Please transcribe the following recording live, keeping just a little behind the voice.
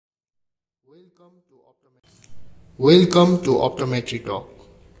Welcome to Optometry Talk.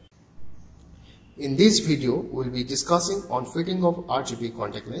 In this video, we will be discussing on fitting of RGP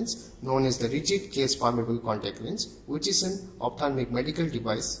contact lens known as the Rigid Gas Permeable contact lens, which is an ophthalmic medical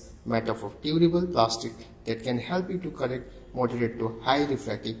device made up of durable plastic that can help you to correct moderate to high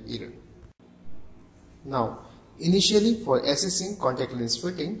refractive error. Now, initially for assessing contact lens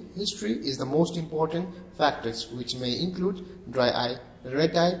fitting, history is the most important factors, which may include dry eye,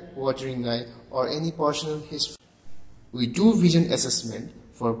 red eye, watering eye, or any personal history. We do vision assessment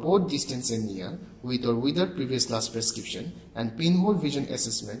for both distance and near, with or without previous glass prescription, and pinhole vision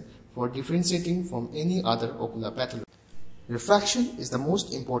assessment for differentiating from any other ocular pathology. Refraction is the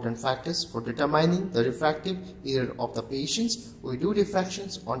most important factors for determining the refractive error of the patients. We do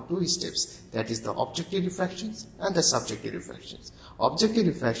refractions on two steps, that is the objective refractions and the subjective refractions. Objective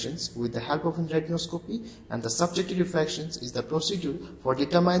refractions with the help of retinoscopy, and the subjective refractions is the procedure for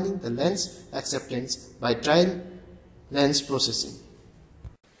determining the lens acceptance by trial lens processing.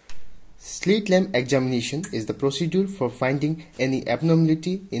 Slit lamp examination is the procedure for finding any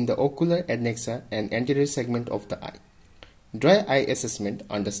abnormality in the ocular adnexa and anterior segment of the eye. Dry eye assessment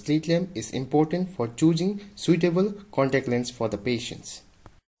under slit lamp is important for choosing suitable contact lens for the patients.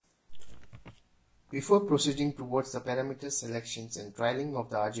 Before proceeding towards the parameter selections and trialing of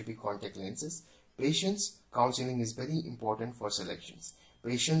the RGP contact lenses, patients counseling is very important for selections.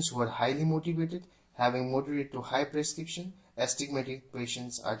 Patients who are highly motivated, having moderate to high prescription, astigmatic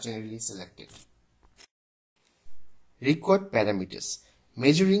patients are generally selected. Required parameters.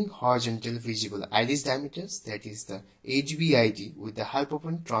 Measuring horizontal visible iris diameters, that is the HVID, with the help of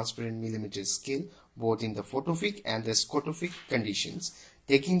a transparent millimeter scale both in the photopic and the scotopic conditions,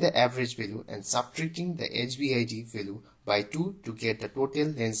 taking the average value and subtracting the HVID value by 2 to get the total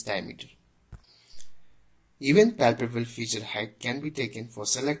lens diameter. Even palpebral feature height can be taken for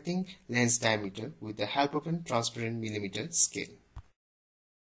selecting lens diameter with the help of a transparent millimeter scale.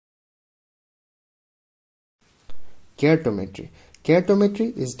 Keratometry.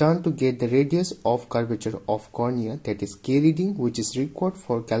 Keratometry is done to get the radius of curvature of cornea, that is K reading, which is required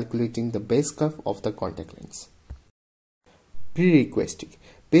for calculating the base curve of the contact lens. PRE-REQUISTIC.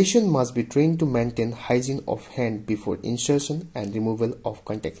 Patient must be trained to maintain hygiene of hand before insertion and removal of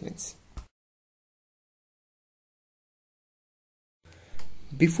contact lens.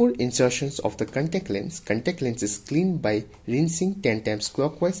 Before insertions of the contact lens is cleaned by rinsing 10 times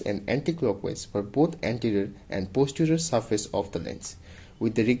clockwise and anti-clockwise for both anterior and posterior surface of the lens,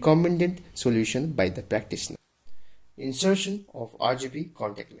 with the recommended solution by the practitioner. Insertion of RGP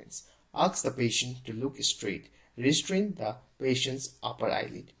contact lens. Ask the patient to look straight. Restrain the patient's upper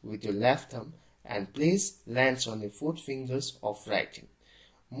eyelid with your left thumb and place lens on the forefingers of right hand.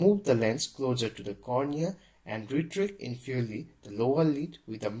 Move the lens closer to the cornea and retract inferiorly the lower lid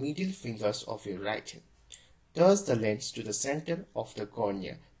with the middle fingers of your right hand. Touch the lens to the center of the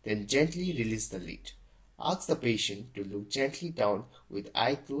cornea, then gently release the lid. Ask the patient to look gently down with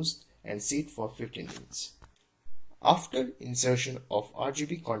eye closed and sit for 15 minutes. After insertion of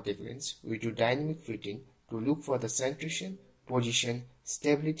RGP contact lens, we do dynamic fitting to look for the centration, position,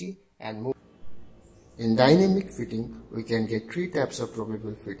 stability and movement. In dynamic fitting, we can get three types of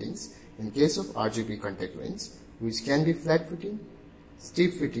probable fittings in case of RGP contact lens, which can be flat fitting,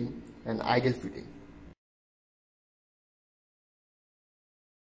 stiff fitting and ideal fitting.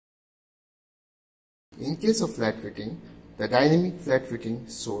 In case of flat fitting, the dynamic flat fitting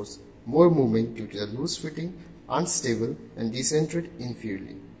shows more movement due to the loose fitting, unstable and decentered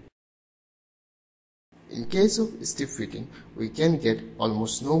inferiorly. In case of stiff fitting, we can get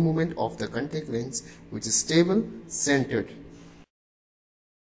almost no movement of the contact lens, which is stable, centered.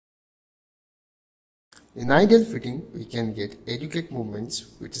 In ideal fitting, we can get adequate movements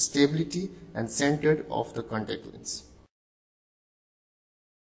with stability and centered of the contact lens.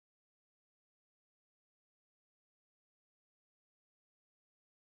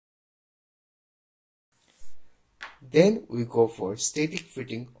 Then we go for static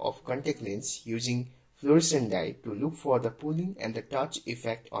fitting of contact lens using fluorescent dye to look for the pulling and the touch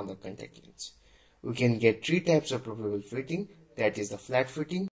effect on the contact lens. We can get three types of probable fitting, that is the flat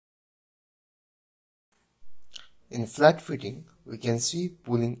fitting. In flat fitting, we can see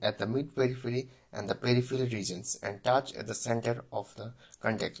pulling at the mid-periphery and the peripheral regions and touch at the center of the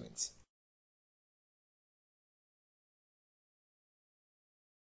contact lens.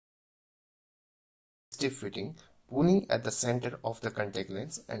 Stiff fitting, pulling at the center of the contact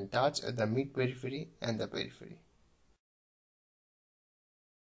lens and touch at the mid-periphery and the periphery.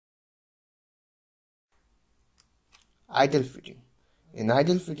 Ideal fitting. In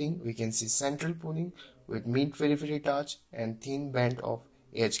ideal fitting, we can see central pulling with mid-periphery touch and thin band of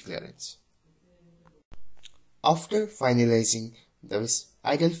edge clearance. After finalizing the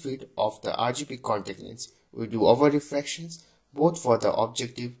ideal fit of the RGP contact lens, we do over refractions both for the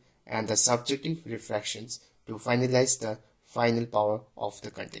objective and the subjective refractions to finalize the final power of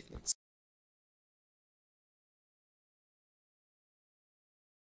the contact lens.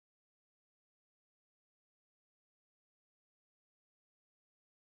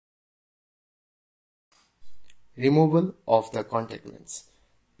 Removal of the contact lens.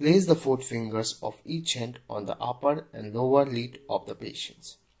 Place the 4 fingers of each hand on the upper and lower lid of the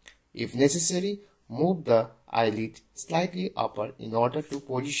patient. If necessary, move the eyelid slightly upper in order to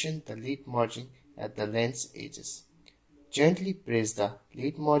position the lid margin at the lens edges. Gently press the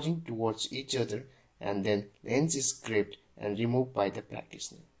lid margin towards each other and then lens is scraped and removed by the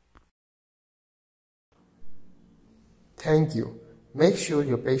practitioner. Thank you. Make sure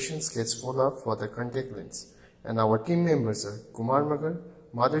your patient gets follow-up for the contact lens. And our team members are Kumar Magar,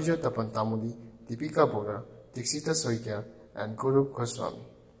 Madhurya Tapan Tamuli, Deepika Bora, Dikshita Soikia, and Guru Goswami.